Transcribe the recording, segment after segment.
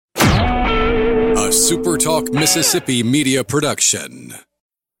a Super Talk Mississippi media production.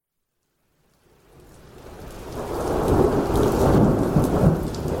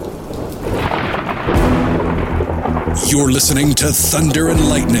 You're listening to Thunder and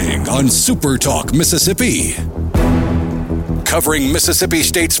Lightning on Super Talk Mississippi. Covering Mississippi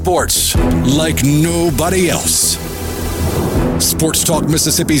State sports like nobody else. Sports Talk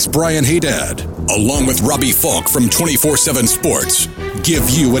Mississippi's Brian Haydad, along with Robbie Falk from 24/7 Sports, give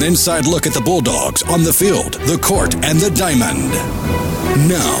you an inside look at the Bulldogs on the field, the court, and the diamond.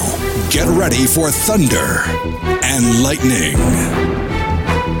 Now, get ready for Thunder and Lightning.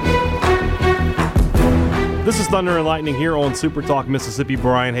 This is Thunder and Lightning here on Super Talk Mississippi.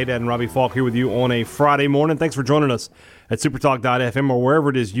 Brian Haydad and Robbie Falk here with you on a Friday morning. Thanks for joining us at supertalk.fm or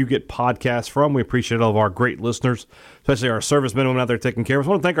wherever it is you get podcasts from. We appreciate all of our great listeners, especially our servicemen and women out there taking care of us. I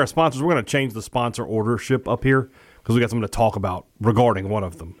want to thank our sponsors. We're going to change the sponsor ordership up here because we got something to talk about regarding one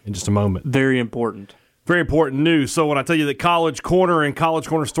of them in just a moment. Very important. Very important news. So when I tell you that College Corner and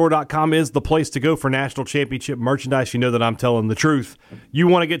collegecornerstore.com is the place to go for national championship merchandise, you know that I'm telling the truth. You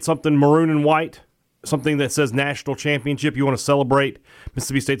want to get something maroon and white, something that says national championship, you want to celebrate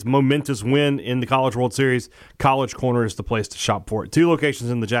Mississippi State's momentous win in the College World Series, College Corner is the place to shop for it. 2 locations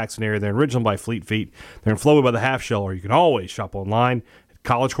in the Jackson area. They're in Ridgeland by Fleet Feet. They're in Flowood by the Half Shell, or you can always shop online at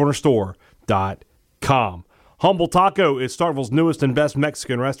collegecornerstore.com. Humble Taco is Starkville's newest and best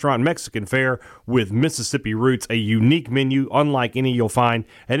Mexican restaurant, Mexican fare with Mississippi roots, a unique menu unlike any you'll find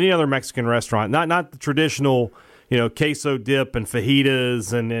at any other Mexican restaurant. Not the traditional, queso dip and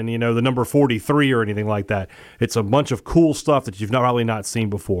fajitas and the number 43 or anything like that. It's a bunch of cool stuff that you've probably not seen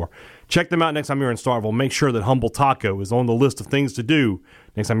before. Check them out next time you're in Starkville. Make sure that Humble Taco is on the list of things to do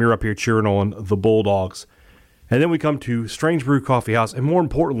next time you're up here cheering on the Bulldogs. And then we come to Strange Brew Coffee House, and more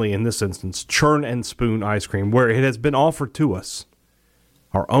importantly in this instance, Churn and Spoon Ice Cream, where it has been offered to us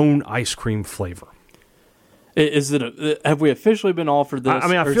our own ice cream flavor. Is it? Have we officially been offered this?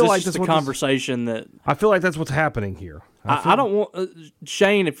 I feel like this is a conversation that I feel like that's what's happening here. I don't want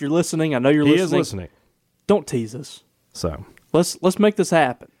Shane. If you're listening, I know you're listening. He is listening. Don't tease us. So let's make this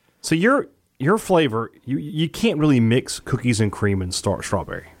happen. So your flavor, you can't really mix cookies and cream and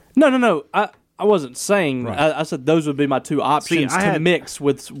strawberry. No. I wasn't saying. Right. I said those would be my 2 options to mix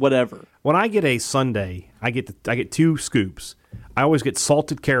with whatever. When I get a sundae, I get 2 scoops. I always get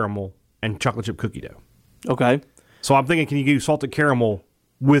salted caramel and chocolate chip cookie dough. Okay. So I'm thinking, can you do salted caramel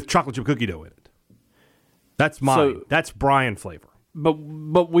with chocolate chip cookie dough in it? That's mine. So, that's Brian flavor.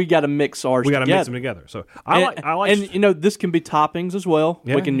 But we got to mix ours. We got to mix them together. So I like. And this can be toppings as well.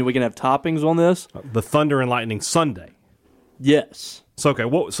 Yeah. We can have toppings on this. The Thunder and Lightning sundae. Yes. So okay.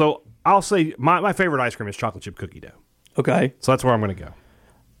 Well, so I'll say my favorite ice cream is chocolate chip cookie dough. Okay. So that's where I'm going to go.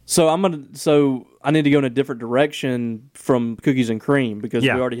 So I need to go in a different direction from cookies and cream because we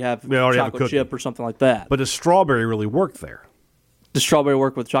already have chocolate chip or something like that. But does strawberry really work there? Does strawberry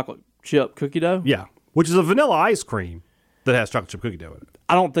work with chocolate chip cookie dough? Yeah, which is a vanilla ice cream that has chocolate chip cookie dough in it.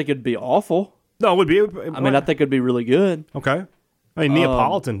 I don't think it'd be awful. No, it would be. I think it'd be really good. Okay. I mean,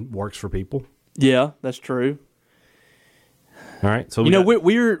 Neapolitan works for people. Yeah, that's true. All right. So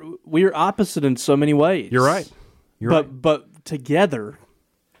we're opposite in so many ways. You're right. But together,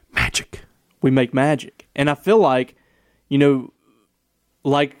 magic. We make magic. And I feel like, the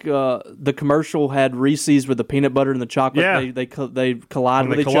commercial had Reese's with the peanut butter and the chocolate. Yeah. They collide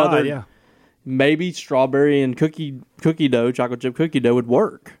with each other. Yeah. Maybe strawberry and cookie dough, chocolate chip cookie dough would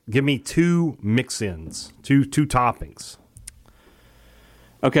work. Give me 2 mix-ins, two toppings.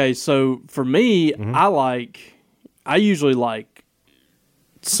 Okay, so for me, I usually like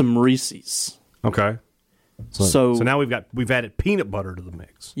some Reese's. Okay. So now we've added peanut butter to the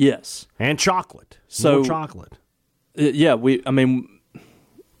mix. Yes. And chocolate. So more chocolate. Yeah, I'm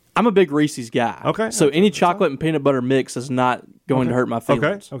a big Reese's guy. Okay. So any chocolate and peanut butter mix is not going to hurt my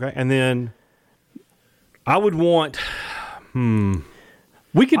feelings. Okay. And then I would want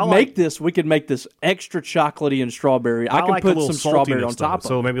We could make this extra chocolatey and strawberry. I can like put some strawberry on top of it.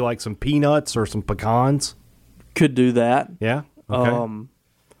 So maybe like some peanuts or some pecans. Could do that. Yeah. Okay.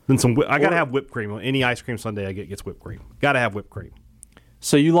 Then I gotta have whipped cream. Any ice cream sundae I get gets whipped cream. Gotta have whipped cream.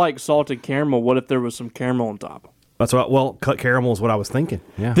 So you like salted caramel? What if there was some caramel on top? That's cut caramel is what I was thinking.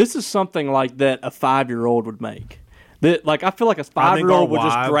 Yeah. This is something like that a 5-year-old would make. I feel like a 5-year-old would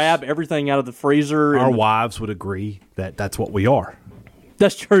just grab everything out of the freezer. Our wives would agree that that's what we are.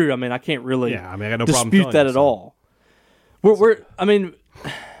 That's true. I mean, I can't really I got no problem dispute that at all. We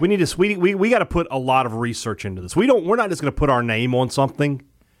need to. We got to put a lot of research into this. We're not just going to put our name on something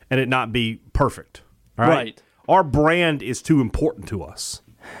and it not be perfect. All right. Our brand is too important to us.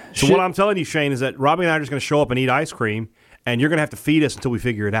 So what I'm telling you, Shane, is that Robbie and I are just going to show up and eat ice cream, and you're going to have to feed us until we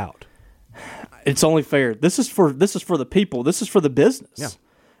figure it out. It's only fair. This is for the people. This is for the business. Yeah.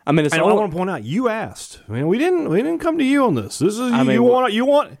 I mean, I want to point out, you asked. I mean, we didn't come to you on this. This is you want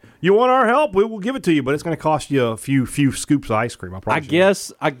our help. We will give it to you, but it's going to cost you a few scoops of ice cream. I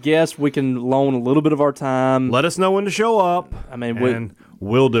promise. I guess we can loan a little bit of our time. Let us know when to show up. I mean,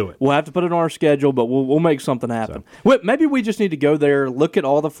 we'll do it. We'll have to put it on our schedule, but we'll make something happen. So. Maybe we just need to go there, look at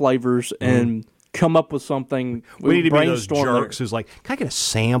all the flavors, and come up with something. We need to be those jerks who's like, can I get a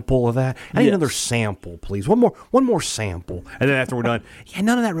sample of that? I need another sample, please. One more sample. And then after we're done,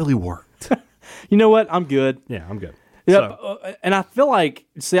 none of that really worked. You know what? I'm good. Yeah, I'm good. Yeah, and I feel like,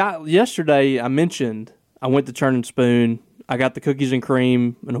 yesterday I mentioned I went to Churn and Spoon. I got the cookies and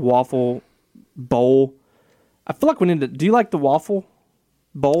cream in a waffle bowl. I feel like we need to. Do you like the waffle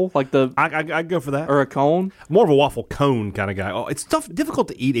bowl, like the? I go for that, or a cone. More of a waffle cone kind of guy. Oh, it's difficult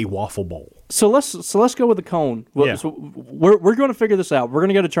to eat a waffle bowl. So let's go with the cone. Yeah. So we're going to figure this out. We're going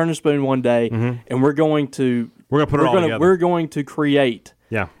to go to Churn and Spoon one day, and we're going to put it all together. We're going to create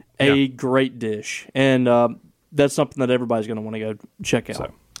a great dish, and that's something that everybody's going to want to go check out.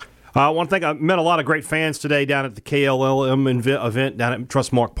 So. I want to thank. I met a lot of great fans today down at the KLLM event down at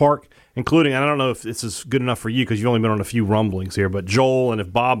Trustmark Park, including, and I don't know if this is good enough for you because you've only been on a few rumblings here, but Joel, and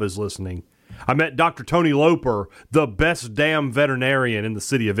if Bob is listening, I met Dr. Tony Loper, the best damn veterinarian in the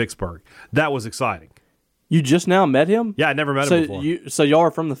city of Vicksburg. That was exciting. You just now met him? Yeah, I never met him before. So y'all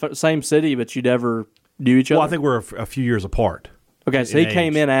are from the same city, but you never knew each other? Well, I think we're a few years apart. Okay, so he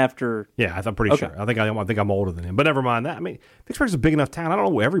came in after. Yeah, I'm pretty sure. I think I'm older than him, but never mind that. I mean, Vicksburg's a big enough town. I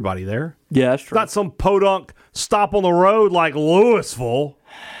don't know everybody there. Yeah, that's true. Not some podunk stop on the road like Louisville.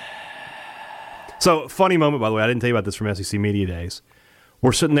 So, funny moment, by the way. I didn't tell you about this from SEC Media Days.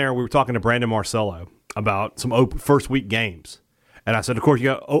 We're sitting there. We were talking to Brandon Marcello about some first week games, and I said, "Of course, you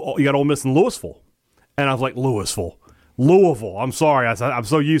got Ole Miss in Louisville," and I was like, "Louisville. I'm sorry. I'm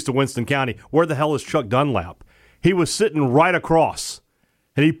so used to Winston County. Where the hell is Chuck Dunlap?" He was sitting right across,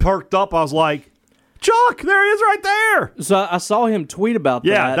 and he perked up. I was like, Chuck, there he is right there. So I saw him tweet about that.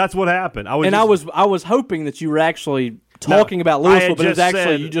 Yeah, that's what happened. I was hoping that you were actually talking about Louisville, but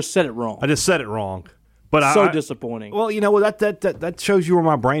you just said it wrong. I just said it wrong. But so disappointing. Well, you know, that shows you where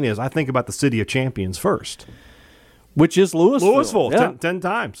my brain is. I think about the city of champions first. Which is Louisville. Louisville, 10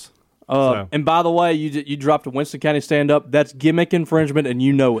 times. And by the way, you dropped a Winston County stand-up. That's gimmick infringement, and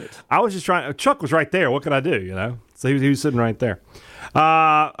you know it. I was just trying. Chuck was right there. What could I do, you know? So he was sitting right there.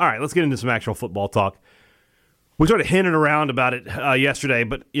 All right, let's get into some actual football talk. We sort of hinted around about it yesterday,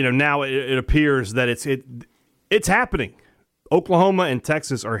 but you know now it appears that it's happening. Oklahoma and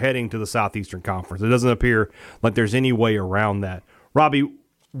Texas are heading to the Southeastern Conference. It doesn't appear like there's any way around that. Robbie,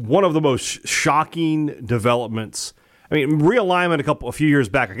 one of the most shocking developments. I mean, realignment a few years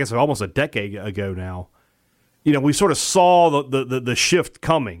back, I guess almost a decade ago now, you know, we sort of saw the shift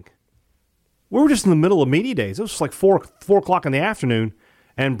coming. We were just in the middle of media days. It was just like 4 o'clock in the afternoon,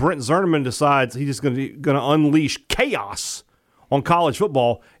 and Brent Zerneman decides he's just going to unleash chaos on college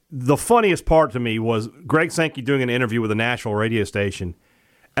football. The funniest part to me was Greg Sankey doing an interview with a national radio station,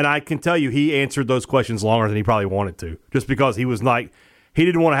 and I can tell you he answered those questions longer than he probably wanted to, just because he was like, he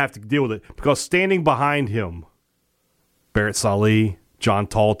didn't want to have to deal with it, because standing behind him, Barrett Saleh, John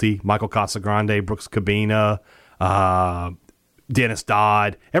Talty, Michael Casagrande, Brooks Cabina, Dennis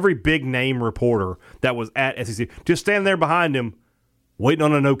Dodd, every big-name reporter that was at SEC, just standing there behind him, waiting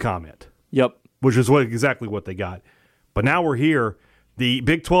on a no comment. Yep. Which is exactly what they got. But now we're here. The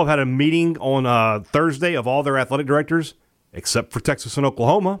Big 12 had a meeting on Thursday of all their athletic directors, except for Texas and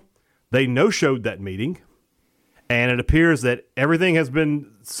Oklahoma. They no-showed that meeting, and it appears that everything has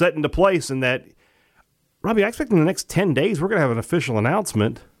been set into place and that Robbie, I expect in the next 10 days we're going to have an official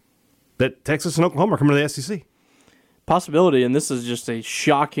announcement that Texas and Oklahoma are coming to the SEC. Possibility, and this is just a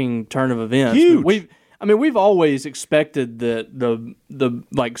shocking turn of events. Huge. We've always expected that the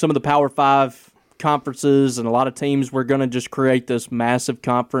like some of the Power 5 conferences and a lot of teams were going to just create this massive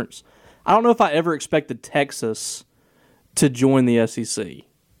conference. I don't know if I ever expected Texas to join the SEC.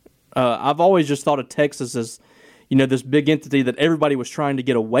 I've always just thought of Texas as, you know, this big entity that everybody was trying to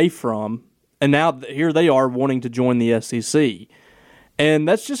get away from. And now here they are wanting to join the SEC. And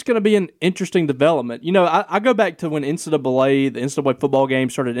that's just going to be an interesting development. You know, I go back to when the NCAA football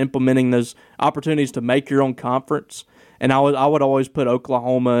game started implementing those opportunities to make your own conference. And I would always put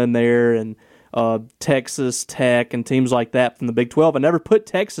Oklahoma in there and Texas Tech and teams like that from the Big 12. I never put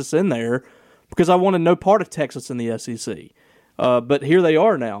Texas in there because I wanted no part of Texas in the SEC. But here they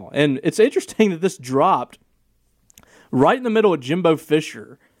are now. And it's interesting that this dropped right in the middle of Jimbo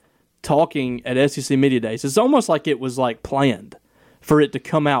Fisher talking at SEC Media Days. It's almost like it was like planned for it to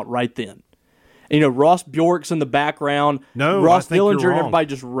come out right then. Ross Bjork's in the background. No, Ross I think you're Dillinger and wrong. everybody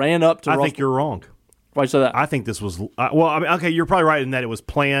just ran up to I Ross. think you're wrong. Why say that? I think this was okay. You're probably right in that it was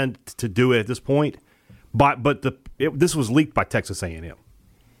planned to do it at this point, but this was leaked by Texas A&M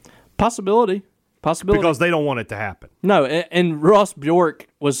Possibility. because they don't want it to happen. No, and Ross Bjork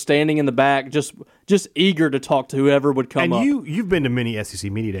was standing in the back, just eager to talk to whoever would come And up. you've been to many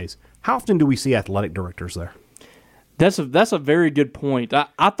SEC media days. How often do we see athletic directors there? That's a very good point.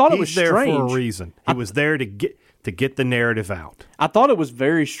 I thought it was He's there strange for a reason. He was there to get the narrative out. I thought it was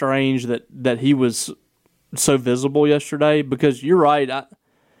very strange that he was so visible yesterday because you're right. I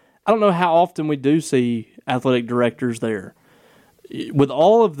don't know how often we do see athletic directors there. With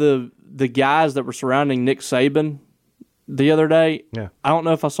all of the guys that were surrounding Nick Saban the other day, Yeah. I don't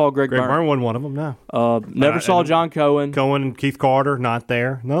know if I saw Greg Greg Byrne. Byrne wasn't one of them, no. Never saw John Cohen. Cohen and Keith Carter, not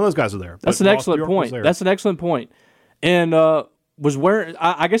there. None of those guys are there. That's But an Ross excellent Bjork was point. there. That's an excellent point. And was wearing.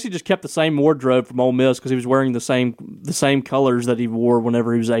 I guess he just kept the same wardrobe from Ole Miss because he was wearing the same colors that he wore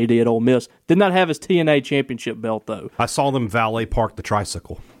whenever he was AD at Ole Miss. Did not have his TNA championship belt though. I saw them valet park the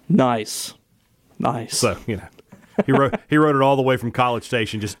tricycle. Nice. So, he rode it all the way from College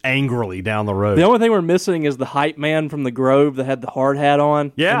Station just angrily down the road. The only thing we're missing is the hype man from the Grove that had the hard hat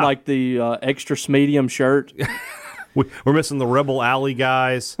on. Yeah. And like the extra medium shirt. We're missing the Rebel Alley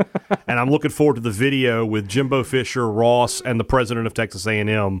guys, and I'm looking forward to the video with Jimbo Fisher, Ross, and the president of Texas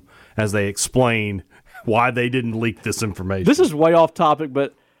A&M as they explain why they didn't leak this information. This is way off topic,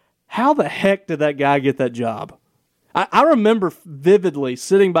 but how the heck did that guy get that job? I remember vividly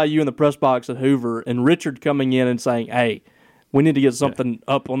sitting by you in the press box at Hoover and Richard coming in and saying, "Hey, we need to get something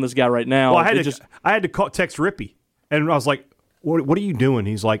up on this guy right now." Well, I had to text Rippy, and I was like, "What are you doing?"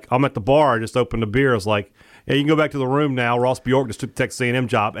 He's like, "I'm at the bar. I just opened a beer." I was like, "Yeah, you can go back to the room now." Ross Bjork just took the Texas A&M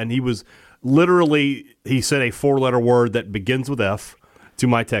job, and he was literally, he said a 4-letter word that begins with F to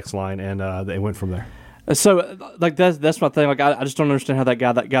my text line, and they went from there. So, like that's my thing. Like, I just don't understand how that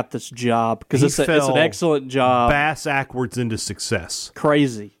guy that got this job because it's an excellent job. Bass backwards into success.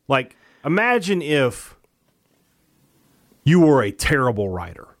 Crazy. Like, imagine if you were a terrible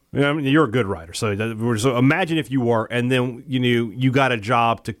writer. I mean, you're a good writer, so imagine if you were, and then you got a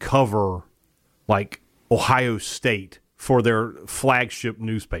job to cover like Ohio State for their flagship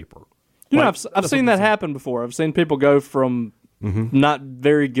newspaper. I've seen that happen before. I've seen people go from not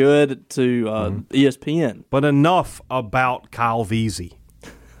very good to ESPN. But enough about Kyle Veazey.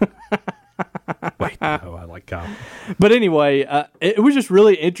 Wait, no, I like Kyle. But anyway, it was just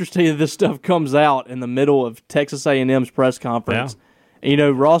really interesting that this stuff comes out in the middle of Texas A&M's press conference. Yeah.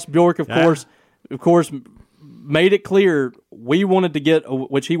 And, Ross Bjork, of course, made it clear we wanted to get,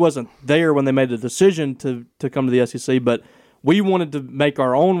 which he wasn't there when they made the decision to come to the SEC, but we wanted to make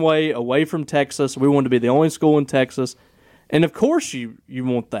our own way away from Texas. We wanted to be the only school in Texas. And, of course, you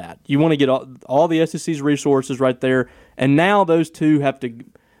want that. You want to get all the SEC's resources right there. And now those two have to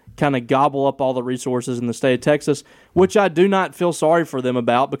kind of gobble up all the resources in the state of Texas, which I do not feel sorry for them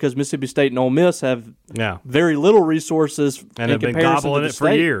about because Mississippi State and Ole Miss have very little resources and in have been comparison gobbling to the it for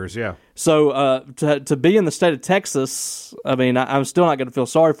state. years, yeah. So to be in the state of Texas, I mean, I'm still not going to feel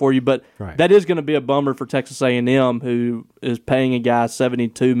sorry for you, but Right. that is going to be a bummer for Texas A&M, who is paying a guy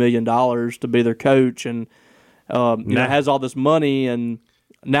 $72 million to be their coach and has all this money, and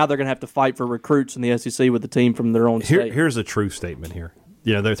now they're going to have to fight for recruits in the SEC with the team from their own state. Here's a true statement here.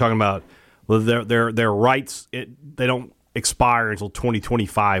 They're talking about their rights. They don't expire until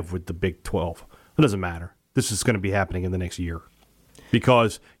 2025 with the Big 12. It doesn't matter. This is going to be happening in the next year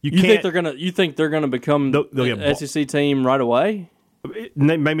because you can't. You think they're gonna become the SEC team right away?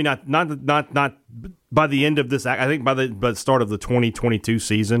 Maybe not by the end of this. I think by the start of the 2022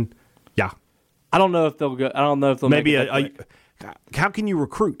 season. Yeah, I don't know if they'll go. I don't know if they'll maybe make it that quick. How can you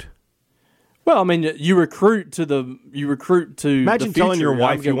recruit? Well, I mean, you recruit to. Imagine telling your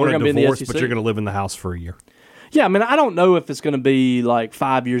wife you want a divorce, but you're going to live in the house for a year. Yeah, I mean, I don't know if it's going to be like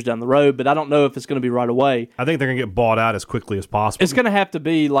 5 years down the road, but I don't know if it's going to be right away. I think they're going to get bought out as quickly as possible. It's going to have to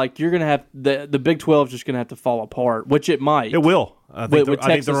be like you're going to have the Big 12 is just going to have to fall apart, which it might. It will. I think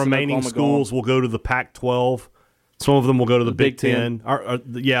the remaining Oklahoma schools will go to the Pac-12. Some of them will go to the Big Ten. I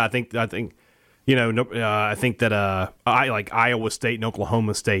think I think that I like Iowa State and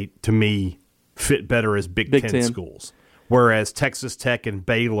Oklahoma State to me fit better as Big Ten schools, whereas Texas Tech and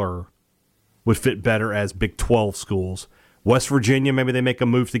Baylor would fit better as Big 12 schools. West Virginia, maybe they make a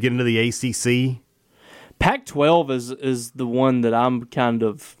move to get into the ACC. Pac-12 is the one that I'm kind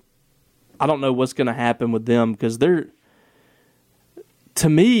of – I don't know what's going to happen with them because they're – to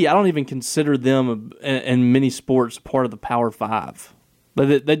me, I don't even consider them in many sports part of the Power Five.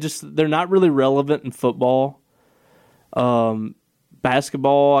 But they're not really relevant in football.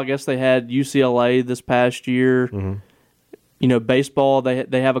 basketball, I guess they had UCLA this past year. Mm-hmm. Baseball,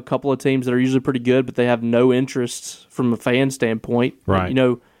 they have a couple of teams that are usually pretty good, but they have no interest from a fan standpoint. Right.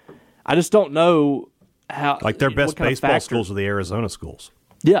 I just don't know how. Like their best baseball schools are the Arizona schools.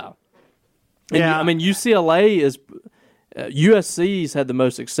 Yeah. Yeah. UCLA is USC's had the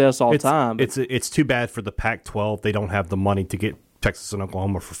most success all time. It's too bad for the Pac-12. They don't have the money to get Texas and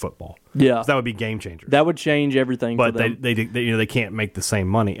Oklahoma for football. Yeah, so that would be game changer. That would change everything. But for them. they can't make the same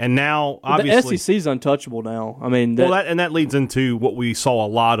money. And now obviously the SEC's untouchable now. That leads into what we saw a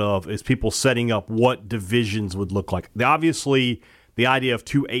lot of is people setting up what divisions would look like. Obviously, the idea of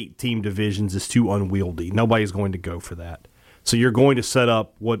 2 8-team divisions is too unwieldy. Nobody's going to go for that. So you're going to set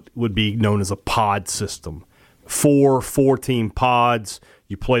up what would be known as a pod system. 4 4-team pods.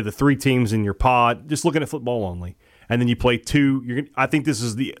 You play the 3 teams in your pod. Just looking at football only. And then you play 2. I think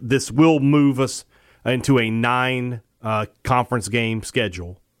this will move us into a 9 conference game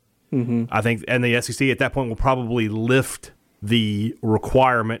schedule. Mm-hmm. I think, and the SEC at that point will probably lift the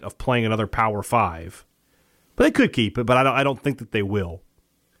requirement of playing another Power 5. But they could keep it, but I don't think that they will.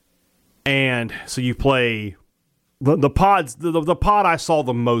 And so you play the pods. The pod I saw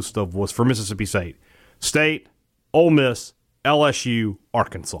the most of was for Mississippi State, Ole Miss, LSU,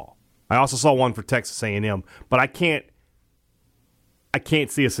 Arkansas. I also saw one for Texas A&M, but I can't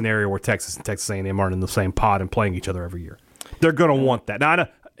see a scenario where Texas and Texas A&M aren't in the same pod and playing each other every year. They're going to want that. Now, I know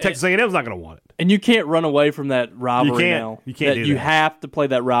Texas A&M's not going to want it. And you can't run away from that rivalry now. You can't do that. You have to play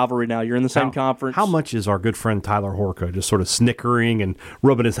that rivalry now. You're in the same conference. How much is our good friend Tyler Horka just sort of snickering and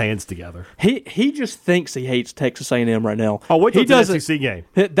rubbing his hands together? He just thinks he hates Texas A&M right now. Oh, wait till the SEC game.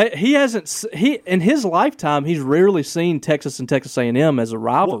 He hasn't. In his lifetime, he's rarely seen Texas and Texas A&M as a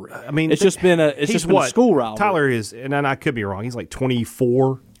rivalry. Well, I mean, it's just been a school rivalry. Tyler is, and I could be wrong. He's like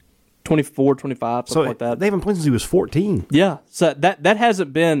 24. 24, 25, something like that. They haven't played since he was 14. Yeah, so that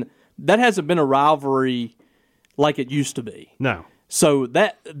hasn't been a rivalry like it used to be. No. So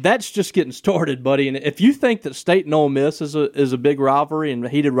that's just getting started, buddy. And if you think that State and Ole Miss is a big rivalry and a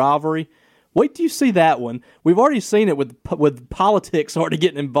heated rivalry, wait till you see that one. We've already seen it with politics already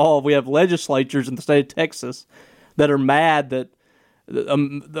getting involved. We have legislatures in the state of Texas that are mad that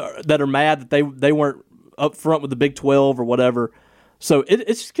they weren't up front with the Big 12 or whatever. So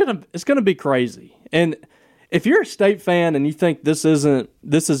it's gonna be crazy. And if you're a State fan and you think this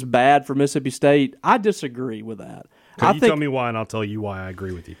is bad for Mississippi State, I disagree with that. Tell me why, and I'll tell you why I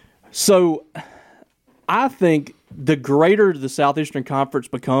agree with you. So I think the greater the Southeastern Conference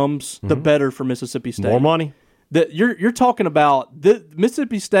becomes, the better for Mississippi State. More money. You're talking about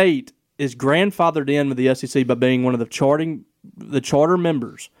Mississippi State is grandfathered in with the SEC by being one of the charter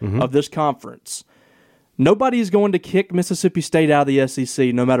members of this conference. Nobody is going to kick Mississippi State out of the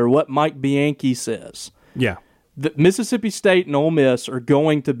SEC, no matter what Mike Bianchi says. Yeah. The Mississippi State and Ole Miss are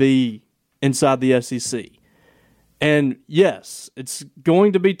going to be inside the SEC. And yes, it's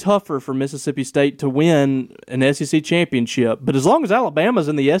going to be tougher for Mississippi State to win an SEC championship. But as long as Alabama's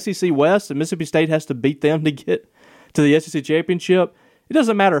in the SEC West and Mississippi State has to beat them to get to the SEC championship, it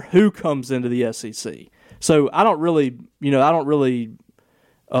doesn't matter who comes into the SEC. So I don't really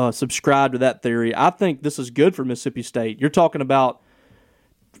subscribe to that theory. I think this is good for Mississippi State. You're talking about,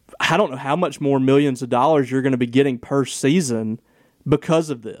 I don't know how much more millions of dollars you're going to be getting per season because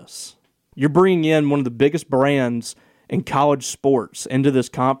of this. You're bringing in one of the biggest brands in college sports into this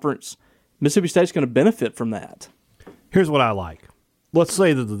conference. Mississippi State's going to benefit from that. Here's what I like. Let's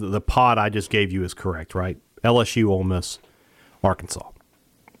say that the pod I just gave you is correct, right? LSU, Ole Miss, Arkansas.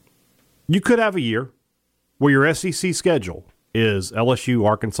 You could have a year where your SEC schedule is LSU,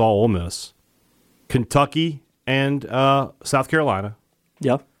 Arkansas, Ole Miss, Kentucky, and South Carolina.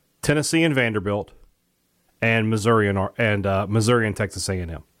 Yeah. Tennessee and Vanderbilt, and Missouri and Texas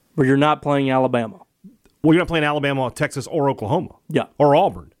A&M. Where you're not playing Alabama. Well, you're not playing Alabama, Texas, or Oklahoma. Yeah. Or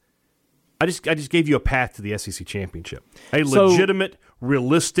Auburn. I just gave you a path to the SEC championship. A legitimate,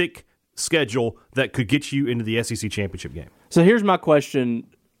 realistic schedule that could get you into the SEC championship game. So here's my question.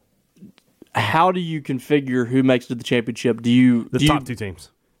 How do you configure who makes it to the championship? The top 2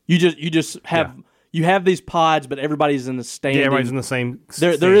 teams. You just have you have these pods, but everybody's in the standing. Yeah, everybody's in the same.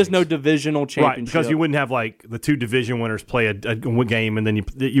 There is no divisional championship, right? Because you wouldn't have like the 2 division winners play a game, and then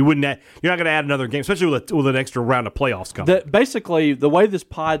you wouldn't. You're not going to add another game, especially with an extra round of playoffs coming. Basically, the way this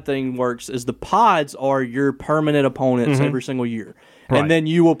pod thing works is the pods are your permanent opponents every single year, and then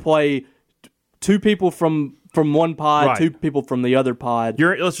you will play 2 people from one pod, 2 people from the other pod.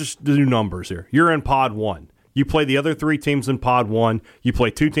 Let's just do numbers here. You're in pod 1. You play the other 3 teams in pod 1. You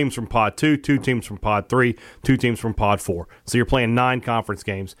play 2 teams from pod 2, 2 teams from pod 3, 2 teams from pod 4. So you're playing 9 conference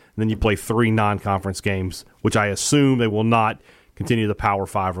games, and then you play 3 non-conference games, which I assume they will not continue the Power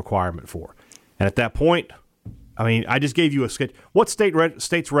 5 requirement for. And at that point, I mean, I just gave you a sketch. What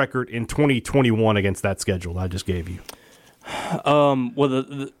state's record in 2021 against that schedule I just gave you?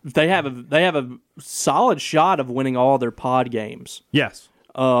 Well, they have a solid shot of winning all their pod games. Yes.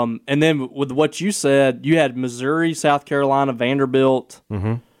 And then with what you said, you had Missouri, South Carolina, Vanderbilt.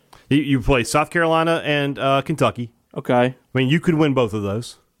 Mm-hmm. You play South Carolina and Kentucky. Okay. I mean, you could win both of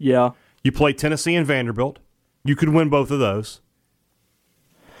those. Yeah. You play Tennessee and Vanderbilt. You could win both of those.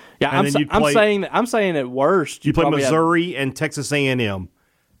 Yeah, I'm saying at worst you play Missouri and Texas A&M.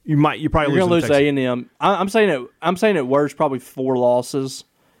 You're probably going to lose A&M. I'm saying at worst probably 4 losses.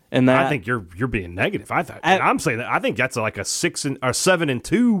 And that I think you're being negative. I'm saying that I think that's like a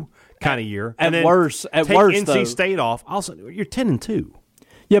 7-2 kind of year. At and worst, take NC though, State off. Also, you're 10-2.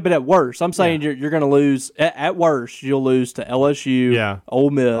 Yeah, but at worst, I'm saying you're going to lose. At worst, you'll lose to LSU, Ole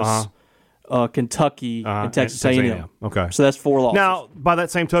Miss, Kentucky, and Texas A&M. Okay, so that's 4 losses. Now, by that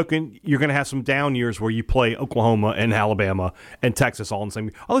same token, you're going to have some down years where you play Oklahoma and Alabama and Texas all in the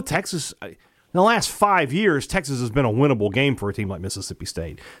same. Although Texas, in the last 5 years, Texas has been a winnable game for a team like Mississippi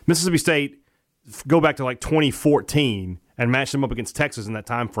State. Mississippi State, go back to like 2014 and match them up against Texas in that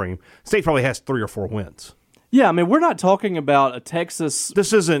time frame. State probably has 3 or 4 wins. Yeah, I mean, we're not talking about a Texas.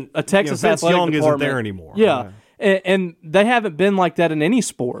 This isn't a Texas Vince athletic Young department. isn't there anymore. Yeah. And they haven't been like that in any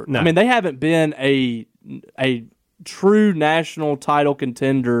sport. No. I mean, they haven't been a true national title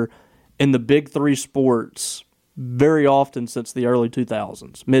contender in the big 3 sports very often since the early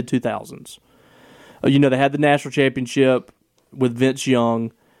 2000s, mid 2000s. They had the national championship with Vince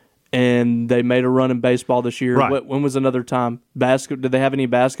Young, and they made a run in baseball this year. Right. When was another time? Did they have any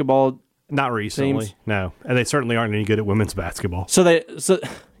basketball? Not recently, teams? No, and they certainly aren't any good at women's basketball. So they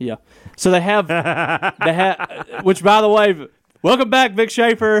have, which by the way, welcome back, Vic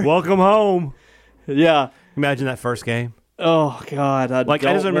Schaefer. Welcome home. Yeah, imagine that first game. Oh God, it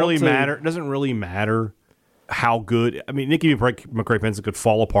doesn't really matter. It doesn't really matter how good. I mean, Nikki McRae-Penson could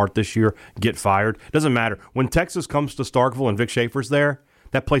fall apart this year, get fired. It doesn't matter when Texas comes to Starkville and Vic Schaefer's there.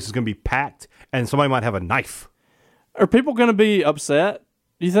 That place is going to be packed, and somebody might have a knife. Are people going to be upset?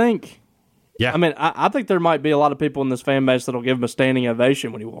 Do you think? Yeah, I mean, I think there might be a lot of people in this fan base that'll give him a standing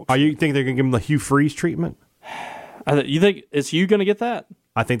ovation when he walks. You think they're going to give him the Hugh Freeze treatment? You think is Hugh going to get that?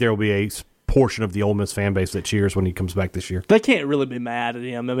 I think there will be a portion of the Ole Miss fan base that cheers when he comes back this year. They can't really be mad at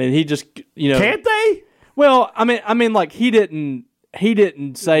him. I mean, he just can't they? Well, I mean, like he didn't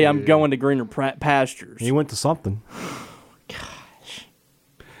say I'm going to greener pastures. He went to something. Gosh,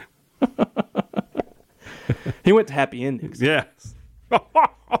 he went to Happy Endings. Yes.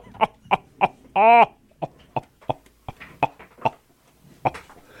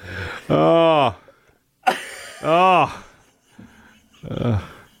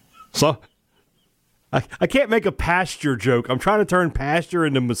 So I can't make a pasture joke. I'm trying to turn pasture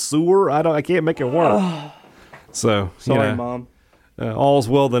into masseur. I can't make it work. So sorry, Mom. All's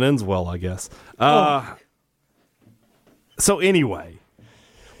well that ends well, I guess. So anyway,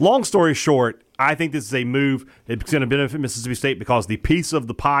 long story short, I think this is a move. It's going to benefit Mississippi State because the piece of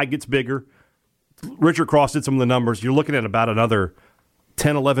the pie gets bigger. Richard Cross did some of the numbers. You're looking at about another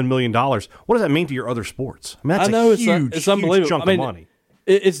 $10, $11 million. What does that mean to your other sports? I mean, that's a huge chunk of money.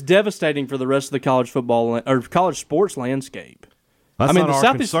 It's devastating for the rest of the college football or college sports landscape. That's not our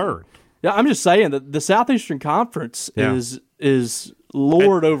concern. Yeah, I'm just saying that the Southeastern Conference is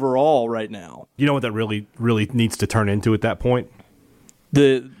lord overall right now. You know what that really, really needs to turn into at that point?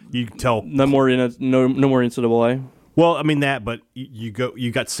 You tell no more NCAA. Well, I mean that, but you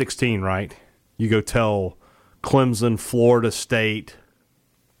got 16, right? You go tell Clemson, Florida State.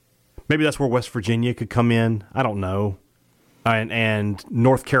 Maybe that's where West Virginia could come in. I don't know. And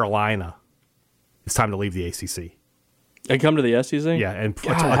North Carolina. It's time to leave the ACC. And come to the SEC? Yeah, and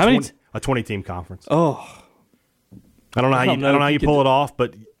God, a 20-team conference. Oh. I don't know how you pull it off,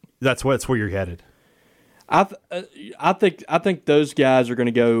 but that's where you're headed. I think those guys are going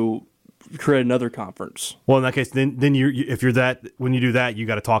to go create another conference. Well, in that case, then if you're that, when you do that, you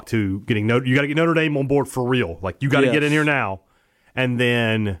got to talk to you got to get Notre Dame on board for real. Like you got to get in here now, and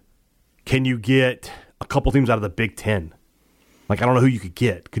then can you get a couple teams out of the Big Ten? Like I don't know who you could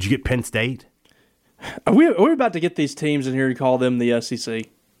get. Could you get Penn State? Are we about to get these teams in here and call them the SEC?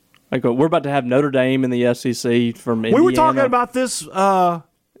 Like we're about to have Notre Dame in the SEC from Indiana. We were talking about this. Or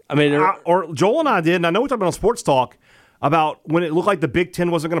Joel and I did, and I know we talked about on Sports Talk about when it looked like the Big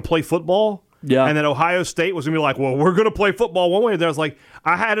Ten wasn't going to play football. Yeah. And then Ohio State was going to be like, well, we're going to play football one way. And I was like,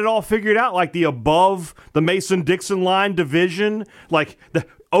 I had it all figured out, like the above the Mason-Dixon line division, like the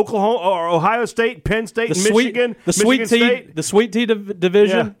Oklahoma or Ohio State, Penn State, Michigan, Michigan State. The Sweet Tea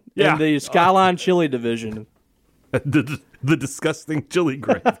division, yeah. and the Skyline Chili division. The disgusting chili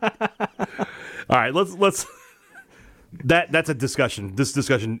gravy. All right, let's. That's a discussion. This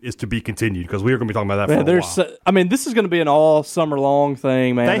discussion is to be continued because we are going to be talking about that for a while. I mean, this is going to be an all summer long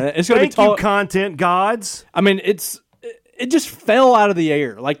thing, man. It's going to be content gods. I mean, it just fell out of the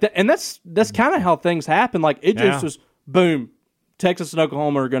air like that, and that's kind of how things happen. Like it just was boom. Texas and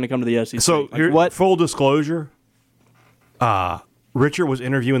Oklahoma are going to come to the SEC. So what? Full disclosure, Richard was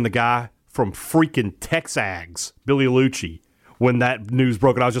interviewing the guy from freaking Texags, Billy Lucci, when that news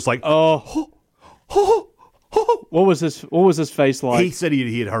broke, and I was just like, What was his face like? He said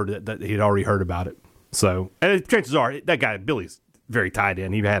he had heard it, that he had already heard about it. So, and chances are that guy Billy's very tied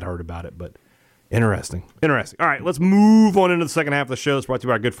in. He had heard about it, but interesting. All right, let's move on into the second half of the show. It's brought to you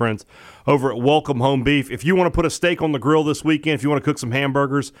by our good friends over at Welcome Home Beef. If you want to put a steak on the grill this weekend, if you want to cook some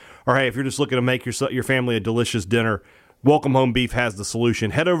hamburgers, or hey, if you're just looking to make your family a delicious dinner, Welcome Home Beef has the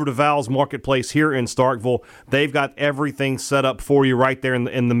solution. Head over to Val's Marketplace here in Starkville. They've got everything set up for you right there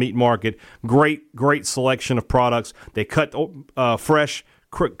in the meat market. Great selection of products. They cut fresh,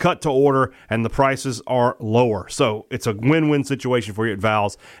 cut to order, and the prices are lower. So it's a win-win situation for you at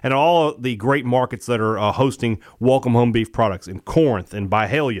Val's. And all of the great markets that are hosting Welcome Home Beef products in Corinth and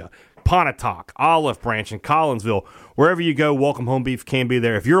Byhalia, Pontotoc, Olive Branch, and Collinsville. Wherever you go, Welcome Home Beef can be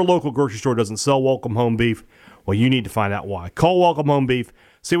there. If your local grocery store doesn't sell Welcome Home Beef, well, you need to find out why. Call Welcome Home Beef.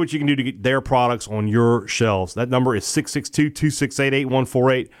 See what you can do to get their products on your shelves. That number is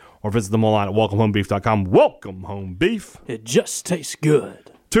 662-268-8148, or visit them online at welcomehomebeef.com. Welcome Home Beef. It just tastes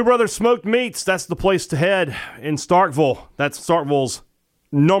good. Two Brothers Smoked Meats. That's the place to head in Starkville. That's Starkville's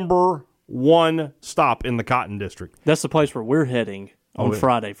number one stop in the Cotton District. That's the place where we're heading on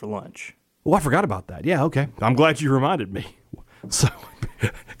Friday for lunch. Oh, I forgot about that. Yeah, okay. I'm glad you reminded me. So,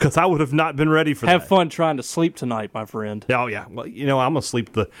 because I would have not been ready for that. Have fun trying to sleep tonight, my friend. Oh yeah, well I'm gonna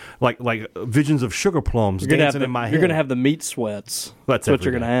sleep like visions of sugar plums dancing in my head. You're gonna have the meat sweats. That's what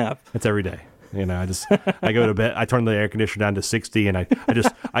you're gonna have. That's every day. I go to bed. I turn the air conditioner down to 60, and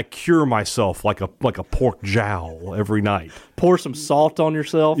I cure myself like a pork jowl every night. Pour some salt on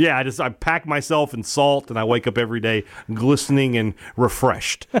yourself. Yeah, I pack myself in salt, and I wake up every day glistening and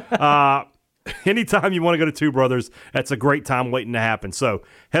refreshed. Anytime you want to go to Two Brothers, that's a great time waiting to happen. So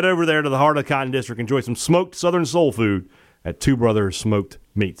head over there to the heart of the Cotton District. Enjoy some smoked Southern soul food at Two Brothers Smoked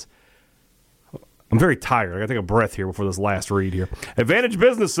Meats. I'm very tired. I got to take a breath here before this last read here. Advantage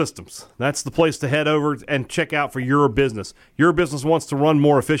Business Systems. That's the place to head over and check out for your business. Your business wants to run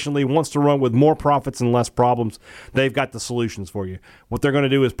more efficiently, wants to run with more profits and less problems. They've got the solutions for you. What they're going to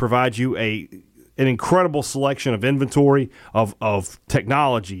do is provide you an incredible selection of inventory, of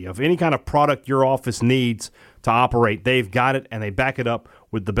technology, of any kind of product your office needs to operate. They've got it, and they back it up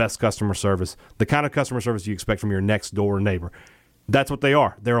with the best customer service, the kind of customer service you expect from your next door neighbor. That's what they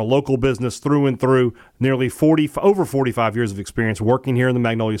are. They're a local business through and through, over 45 years of experience working here in the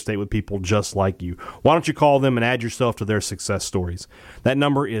Magnolia State with people just like you. Why don't you call them and add yourself to their success stories? That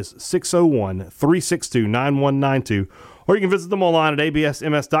number is 601-362-9192. Or you can visit them online at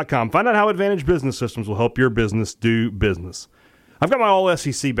absms.com. Find out how Advantage Business Systems will help your business do business. I've got my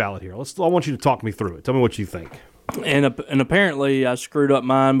all-SEC ballot here. I want you to talk me through it. Tell me what you think. And apparently I screwed up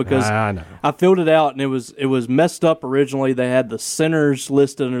mine because I filled it out and it was messed up originally. They had the centers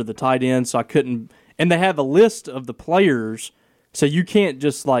listed under the tight end, so I couldn't. And they have a list of the players, so you can't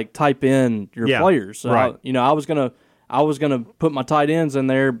just like type in your players. So right. I was gonna put my tight ends in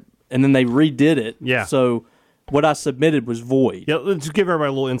there, and then they redid it. Yeah. So what I submitted was void. Yeah, let's give everybody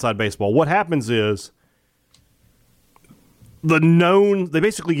a little inside baseball. What happens is they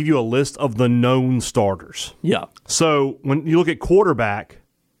basically give you a list of the known starters. Yeah. So when you look at quarterback,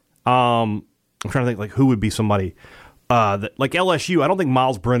 I'm trying to think like who would be somebody like LSU. I don't think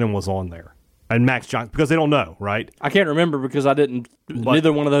Miles Brennan was on there, and Max Johnson, because they don't know, right? I can't remember because I didn't.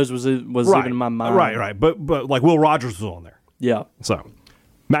 Neither one of those was right, even in my mind. Right. But like Will Rogers was on there. Yeah. So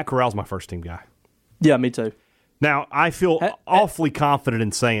Matt Corral's my first team guy. Yeah, me too. Now I feel awfully confident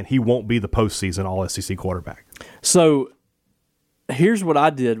in saying he won't be the postseason All-SEC quarterback. So here's what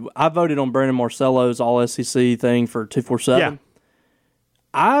I did. I voted on Brandon Marcello's All-SEC thing for 247. Yeah.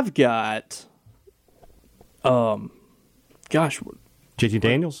 I've got, JT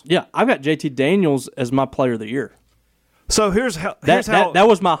Daniels? Yeah, I've got JT Daniels as my player of the year. So here's how that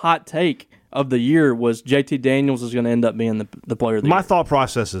was my hot take of the year was JT Daniels is going to end up being the player of the year. My thought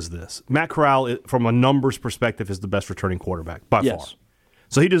process is this. Matt Corral, from a numbers perspective, is the best returning quarterback by far.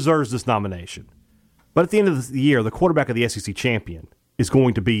 So he deserves this nomination. But at the end of the year, the quarterback of the SEC champion is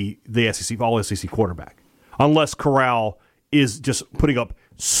going to be the All-SEC quarterback, unless Corral is just putting up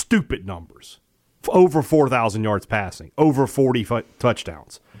stupid numbers, over 4,000 yards passing, over 40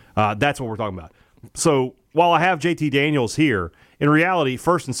 touchdowns. That's what we're talking about. So while I have JT Daniels here, in reality,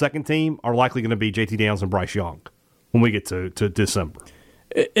 first and second team are likely going to be JT Daniels and Bryce Young when we get to December.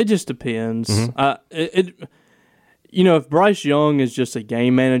 It just depends. If Bryce Young is just a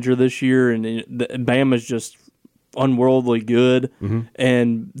game manager this year and Bama's just unworldly good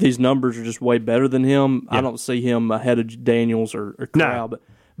and these numbers are just way better than him, I don't see him ahead of Daniels or Corral. No.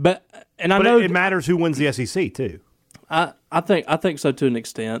 But I know it matters who wins the SEC too. I think so to an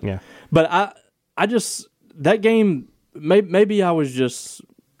extent. Yeah. But I just that game maybe I was just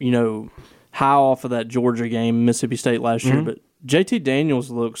high off of that Georgia game, Mississippi State last year. But JT Daniels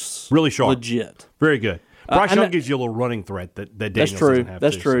looks really sharp, legit, very good. Bryce Young gives you a little running threat that Daniels doesn't have.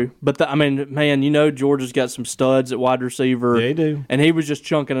 That's true. But Georgia's got some studs at wide receiver. They do, and he was just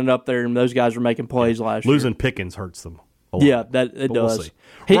chunking it up there, and those guys were making plays last year. Losing Pickens hurts them a lot. Yeah, it does.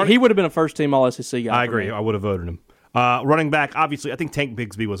 We'll he would have been a first team All SEC guy. I agree. I would have voted him. Running back, obviously, I think Tank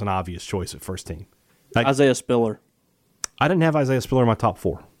Bigsby was an obvious choice at first team. Isaiah Spiller. I didn't have Isaiah Spiller in my top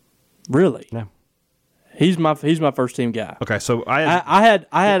 4. Really? No. He's my first team guy. Okay, so I had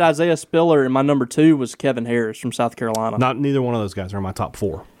Isaiah Spiller, and my number 2 was Kevin Harris from South Carolina. Neither one of those guys are in my top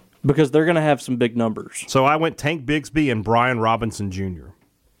 4 because they're going to have some big numbers. So I went Tank Bigsby and Brian Robinson Jr.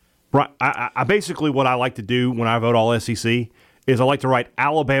 I basically what I like to do when I vote all SEC is I like to write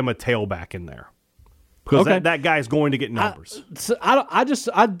Alabama tailback in there because that guy is going to get numbers.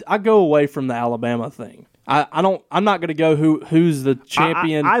 I go away from the Alabama thing. I'm not going to go who's the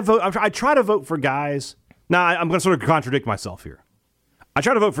champion. I try to vote for guys. Now, I'm going to sort of contradict myself here. I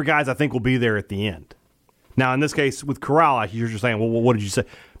try to vote for guys I think will be there at the end. Now, in this case, with Corral, you're just saying, well, what did you say?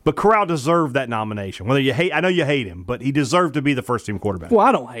 But Corral deserved that nomination. I know you hate him, but he deserved to be the first team quarterback. Well,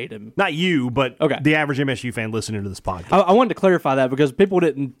 I don't hate him. Not you, but the average MSU fan listening to this podcast. I wanted to clarify that because people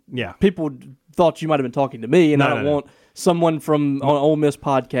didn't. Yeah. People thought you might have been talking to me, and I don't want someone from on Ole Miss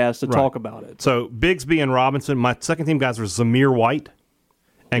podcast to talk about it. So Bigsby and Robinson. My second team guys were Zamir White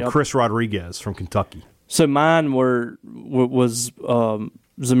and Chris Rodriguez from Kentucky. So mine was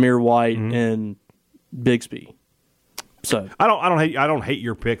Zamir White and Bigsby. So I don't hate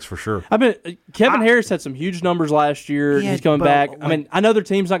your picks for sure. Kevin Harris had some huge numbers last year. He's coming back. I know their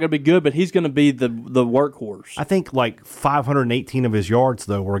team's not going to be good, but he's going to be the workhorse. I think like 518 of his yards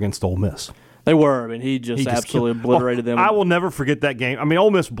though were against Ole Miss. They were. He just absolutely obliterated them. I will never forget that game.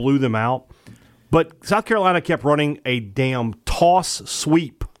 Ole Miss blew them out, but South Carolina kept running a damn toss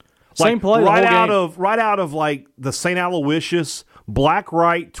sweep. Same play right out of like the St. Aloysius black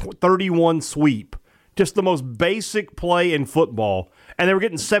right 31 sweep. Just the most basic play in football, and they were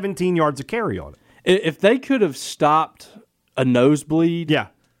getting 17 yards of carry on it. If they could have stopped a nosebleed,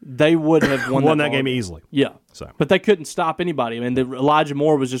 they would have won that game easily. Yeah, but they couldn't stop anybody. Elijah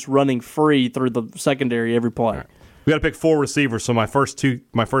Moore was just running free through the secondary every play. Right. We got to pick 4 receivers. So my first two,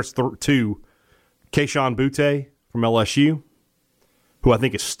 Kayshon Boutte from LSU, who I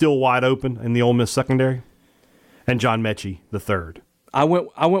think is still wide open in the Ole Miss secondary, and John Mechie the third. I went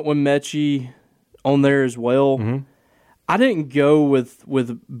with Mechie on there as well. Mm-hmm. I didn't go with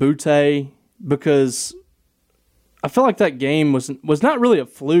Boutte because I feel like that game was not really a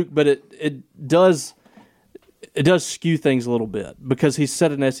fluke, but it does skew things a little bit because he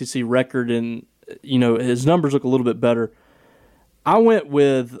set an SEC record and his numbers look a little bit better. I went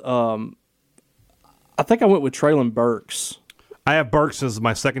with I think I went with Treylon Burks. I have Burks as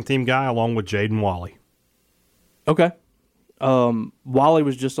my second team guy along with Jaden Walley. Okay. Wally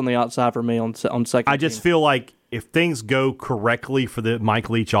was just on the outside for me on second. I just feel like if things go correctly for the Mike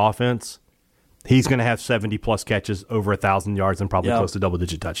Leach offense, he's going to have 70-plus catches, over 1,000 yards, and probably close to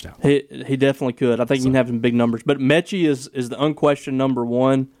double-digit touchdowns. He definitely could. I think he can have some big numbers. But Mechie is the unquestioned number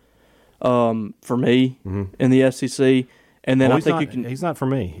 1 for me in the SEC. And then he's not for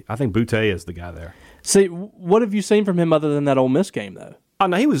me. I think Boutte is the guy there. See, what have you seen from him other than that Ole Miss game, though? Oh,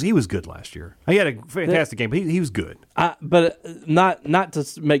 no, he was good last year. He had a fantastic game, but he was good. But not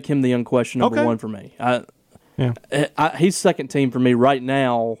to make him the unquestioned number 1 for me. He's second team for me right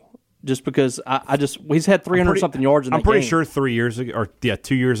now, just because he's had 300-something yards in that game. I'm pretty sure 3 years ago, or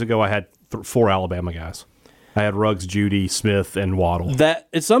 2 years ago, I had 4 Alabama guys. I had Ruggs, Judy, Smith, and Waddle.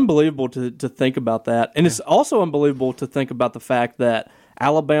 It's unbelievable to think about that, and it's also unbelievable to think about the fact that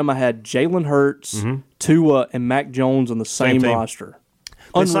Alabama had Jalen Hurts, Tua, and Mac Jones on the same roster.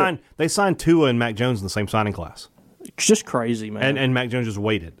 They signed Tua and Mac Jones in the same signing class. It's just crazy, man. And Mac Jones just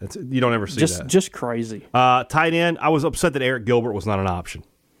waited. You don't ever see that. Just crazy. Tight end, I was upset that Eric Gilbert was not an option.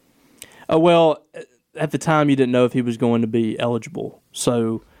 Well, at the time, you didn't know if he was going to be eligible.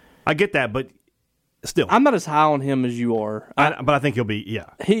 So I get that, but still. I'm not as high on him as you are. But I think he'll be,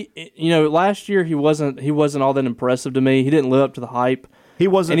 Last year he wasn't all that impressive to me. He didn't live up to the hype. He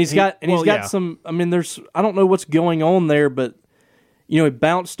wasn't. And he's got some. I mean, I don't know what's going on there, but he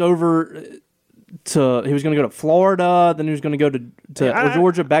bounced over to. He was going to go to Florida, then he was going to go to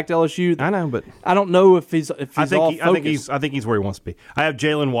Georgia, back to LSU. I know, but I don't know if he's. I think he's where he wants to be. I have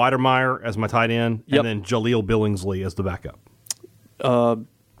Jalen Weidermeyer as my tight end, and then Jaleel Billingsley as the backup.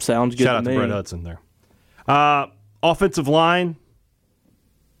 Sounds good. Shout out to Brett Hudson there. Offensive line: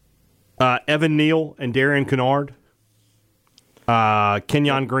 Evan Neal and Darian Kennard.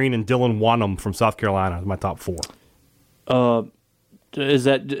 Kenyon Green and Dylan Wanham from South Carolina is my top 4. Is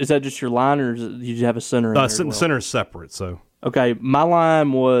that just your line, or do you have a center in there as well? Center is separate, so. Okay, my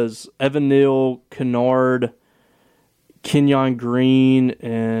line was Evan Neal, Kennard, Kenyon Green,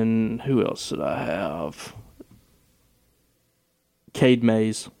 and who else did I have? Cade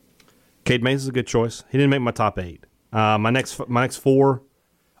Mays. Cade Mays is a good choice. He didn't make my top 8. My next 4,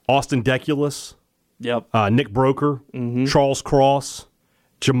 Austin Deculus. Yep. Nick Broker, Charles Cross,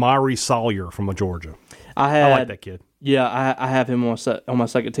 Jamari Sawyer from Georgia. I like that kid. Yeah, I have him on my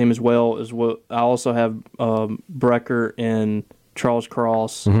second team as well. I also have Brecker and Charles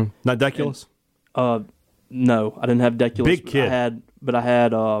Cross. Mm-hmm. Not Deculus? No, I didn't have Deculus. Big kid. I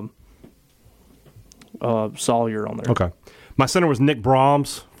had Sawyer on there. Okay. My center was Nick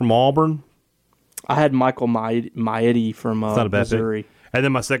Brahms from Auburn. I had Michael Maedi from Missouri. Pick. And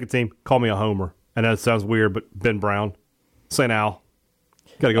then my second team, call me a homer. And that sounds weird, but Ben Brown, St. Al.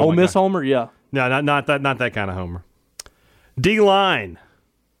 Gotta go. Ole Miss homer, yeah. No, not that kind of homer. D-line.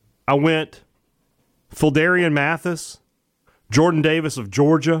 I went Phildarian Mathis, Jordan Davis of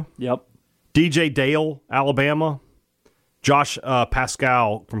Georgia. Yep. DJ Dale, Alabama. Josh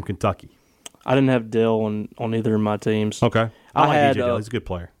Pascal from Kentucky. I didn't have Dale on either of my teams. Okay. I like DJ Dale. He's a good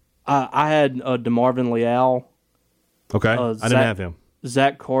player. I had DeMarvin Leal. Okay. I didn't have him.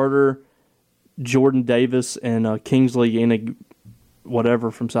 Zach Carter, Jordan Davis, and Kingsley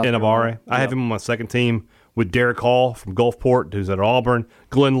whatever from South Carolina. I have him on my second team with Derek Hall from Gulfport, who's at Auburn,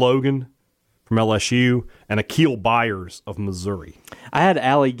 Glenn Logan from LSU, and Akil Byers of Missouri. I had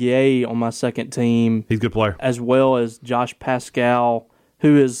Ali Gay on my second team. He's a good player. As well as Josh Pascal,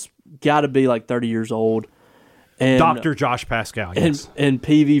 who has got to be like 30 years old. And, Dr. Josh Pascal, yes. And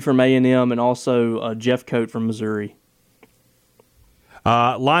PV from A&M, and also Jeff Coate from Missouri.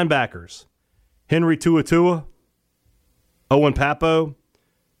 Linebackers. Henry Tuatua, Owen Papo,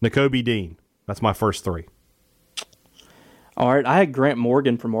 Nakobe Dean. That's my first 3. All right, I had Grant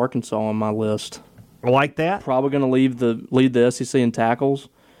Morgan from Arkansas on my list. I like that. Probably going to lead the SEC in tackles.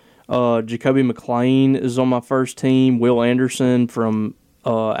 Jacoby McClain is on my first team. Will Anderson from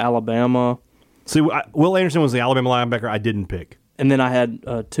Alabama. See, Will Anderson was the Alabama linebacker I didn't pick. And then I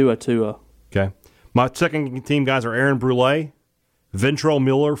had Tua. Okay. My second team guys are Aaron Brule, Ventrell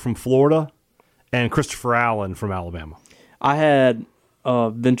Miller from Florida, and Christopher Allen from Alabama. I had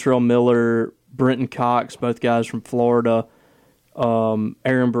Ventrell Miller, Brenton Cox, both guys from Florida,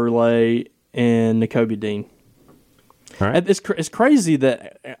 Aaron Brule, and Nakobe Dean. All right. It's crazy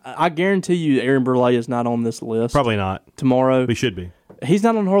that I guarantee you Aaron Brule is not on this list. Probably not. Tomorrow. He should be. He's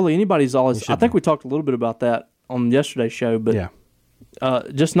not on hardly anybody's list. I think we talked a little bit about that on yesterday's show, but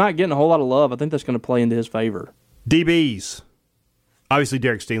just not getting a whole lot of love. I think that's going to play into his favor. DBs. Obviously,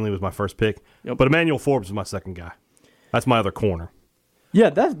 Derek Stingley was my first pick, but Emmanuel Forbes was my second guy. That's my other corner. Yeah,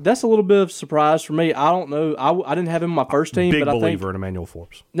 that's a little bit of a surprise for me. I don't know. I didn't have him on my first team, but I think believer in Emmanuel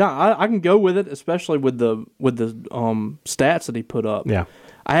Forbes. No, I can go with it, especially with the stats that he put up. Yeah,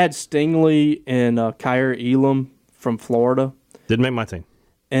 I had Stingley and Kyer Elam from Florida. Didn't make my team.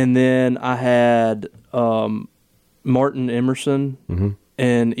 And then I had Martin Emerson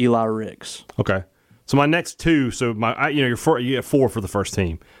and Eli Ricks. Okay. So my next 2, you have 4 for the first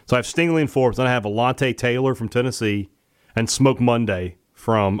team. So I have Stingley and Forbes, then I have Alontae Taylor from Tennessee, and Smoke Monday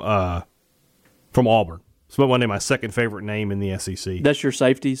from Auburn. Smoke Monday, my second favorite name in the SEC. That's your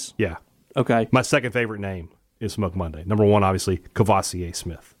safeties? Yeah. Okay. My second favorite name is Smoke Monday. Number 1, obviously, Kavasier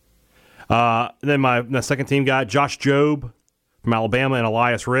Smith. Then my second team guy, Josh Jobe from Alabama, and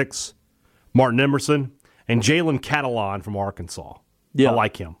Elias Ricks, Martin Emerson, and Jalen Catalon from Arkansas. Yeah. I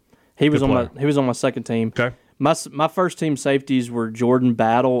like him. He was on my second team. Okay. My first team safeties were Jordan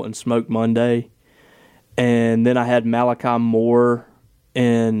Battle and Smoke Monday, and then I had Malachi Moore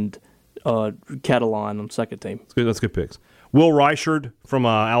and Catalan on second team. That's good picks. Will Reichard from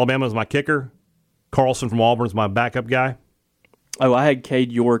Alabama is my kicker. Carlson from Auburn is my backup guy. Oh, I had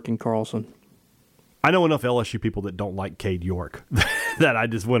Cade York and Carlson. I know enough LSU people that don't like Cade York that I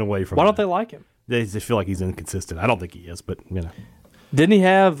just went away from. Why don't they like him? They just feel like he's inconsistent. I don't think he is, but Didn't he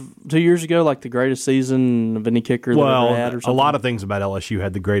have 2 years ago like the greatest season of any kicker that ever had or something? A lot of things about LSU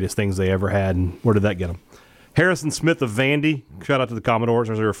had the greatest things they ever had, and where did that get them? Harrison Smith of Vandy. Shout out to the Commodores.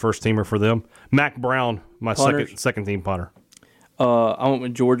 There's their first teamer for them. Mac Brown, my second team punter. I went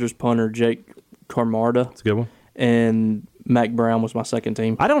with Georgia's punter, Jake Camarda. That's a good one. And Mac Brown was my second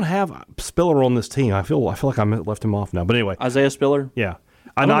team. I don't have Spiller on this team. I feel like I left him off now. But anyway. Isaiah Spiller? Yeah.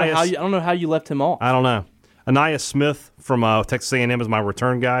 I don't know how you left him off. I don't know. Anais Smith from Texas A&M is my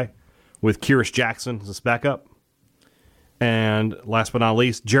return guy, with Kyrus Jackson as his backup. And last but not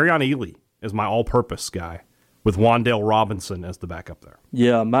least, Jerrion Ely is my all-purpose guy, with Wan'Dale Robinson as the backup there.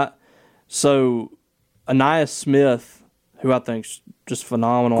 Yeah, so Anais Smith, who I think's just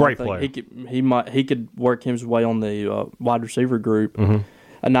phenomenal. Great player. He could work his way on the wide receiver group. Mm-hmm.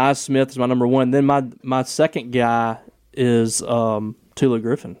 Anais Smith is my number one. Then my second guy is Tulu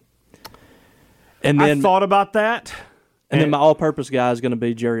Griffin. And then I thought about that. And then my all-purpose guy is going to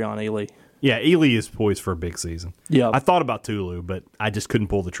be Jerrion Ely. Yeah, Ely is poised for a big season. Yeah. I thought about Tulu, but I just couldn't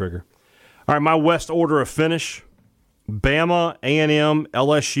pull the trigger. All right, my West order of finish: Bama, A&M,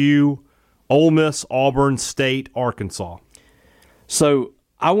 LSU, Ole Miss, Auburn, State, Arkansas. So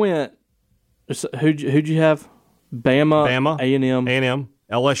I went. Who'd you have? Bama, A&M,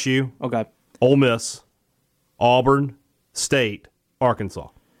 LSU. Okay. Ole Miss, Auburn, State, Arkansas.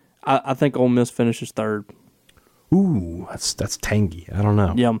 I think Ole Miss finishes third. Ooh, that's tangy. I don't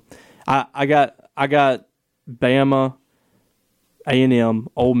know. Yeah, I got Bama, A&M,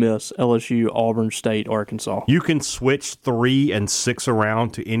 Ole Miss, LSU, Auburn, State, Arkansas. You can switch 3 and 6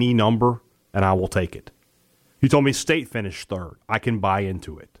 around to any number, and I will take it. You told me State finished third. I can buy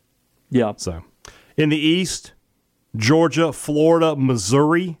into it. Yeah. So, in the East, Georgia, Florida,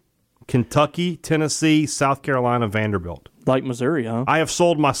 Missouri, Kentucky, Tennessee, South Carolina, Vanderbilt. Like Missouri, huh? I have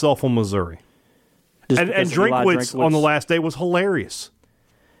sold myself on Missouri. And Drinkwitz on the last day was hilarious.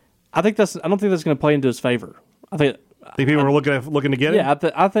 I don't think that's going to play into his favor. I think people are looking to get him?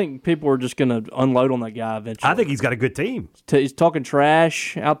 Yeah, I think people are just going to unload on that guy eventually. I think he's got a good team. He's talking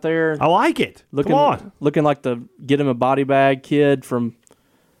trash out there. I like it. Come on. Looking like the get him a body bag kid from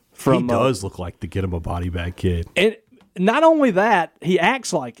he does look like the get him a body bag kid. And not only that, he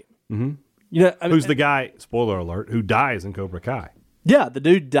acts like it. Mm-hmm. You know, who's the guy, spoiler alert, who dies in Cobra Kai? Yeah, the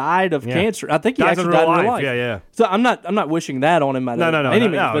dude died of cancer. I think he dies actually died in real life. Yeah. So I'm not wishing that on him.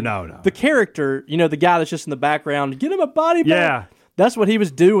 No. The character, the guy that's just in the background, get him a body bag. Yeah. That's what he was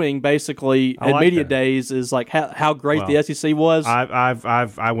doing basically at media days. Is like how great the SEC was.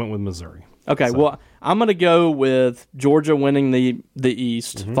 I went with Missouri. Okay, so. Well, I'm going to go with Georgia winning the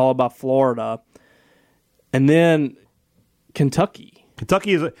East, followed by Florida, and then Kentucky.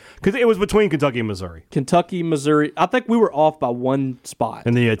 Kentucky is because it was between Kentucky and Missouri. Kentucky, Missouri. I think we were off by one spot.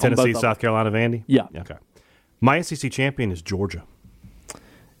 In the Tennessee, South Carolina, Vandy? Yeah. Okay. My SEC champion is Georgia.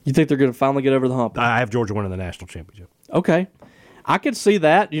 You think they're going to finally get over the hump? I have Georgia winning the national championship. Okay. I could see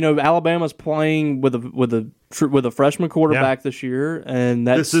that. Alabama's playing with a freshman quarterback this year, and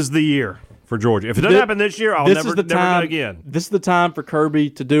this is the year for Georgia. If it doesn't happen this year, I'll never do it again. This is the time for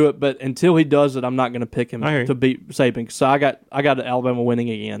Kirby to do it, but until he does it, I'm not going to pick him to beat Saban. So I got Alabama winning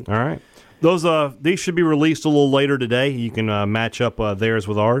again. All right. These should be released a little later today. You can match up theirs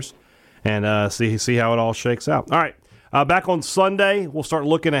with ours and see how it all shakes out. All right. Back on Sunday, we'll start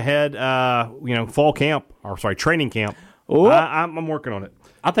looking ahead. Fall camp training camp. I'm working on it.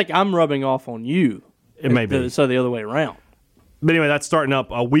 I think I'm rubbing off on you. It may be. So the other way around. But anyway, that's starting up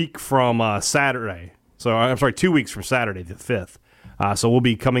a week from Saturday. So I'm sorry, 2 weeks from Saturday, the 5th. So we'll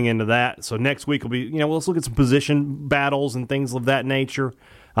be coming into that. So next week will be, let's look at some position battles and things of that nature.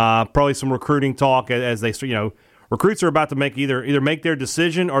 Probably some recruiting talk as they, recruits are about to make either make their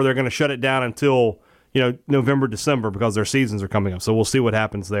decision or they're going to shut it down until November, December because their seasons are coming up. So we'll see what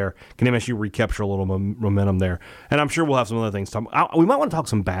happens there. Can MSU recapture a little momentum there? And I'm sure we'll have some other things to talk. We might want to talk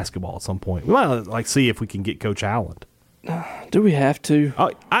some basketball at some point. We might see if we can get Coach Allen. Do we have to?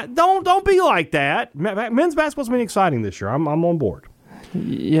 Don't be like that. Men's basketball's been exciting this year. I'm on board.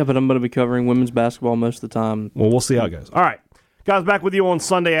 Yeah, but I'm going to be covering women's basketball most of the time. Well, we'll see how it goes. All right. Guys, back with you on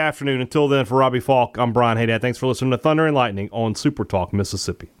Sunday afternoon. Until then, for Robbie Falk, I'm Brian Haydad. Thanks for listening to Thunder and Lightning on Super Talk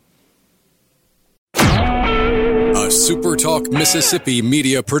Mississippi. A Super Talk Mississippi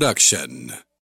media production.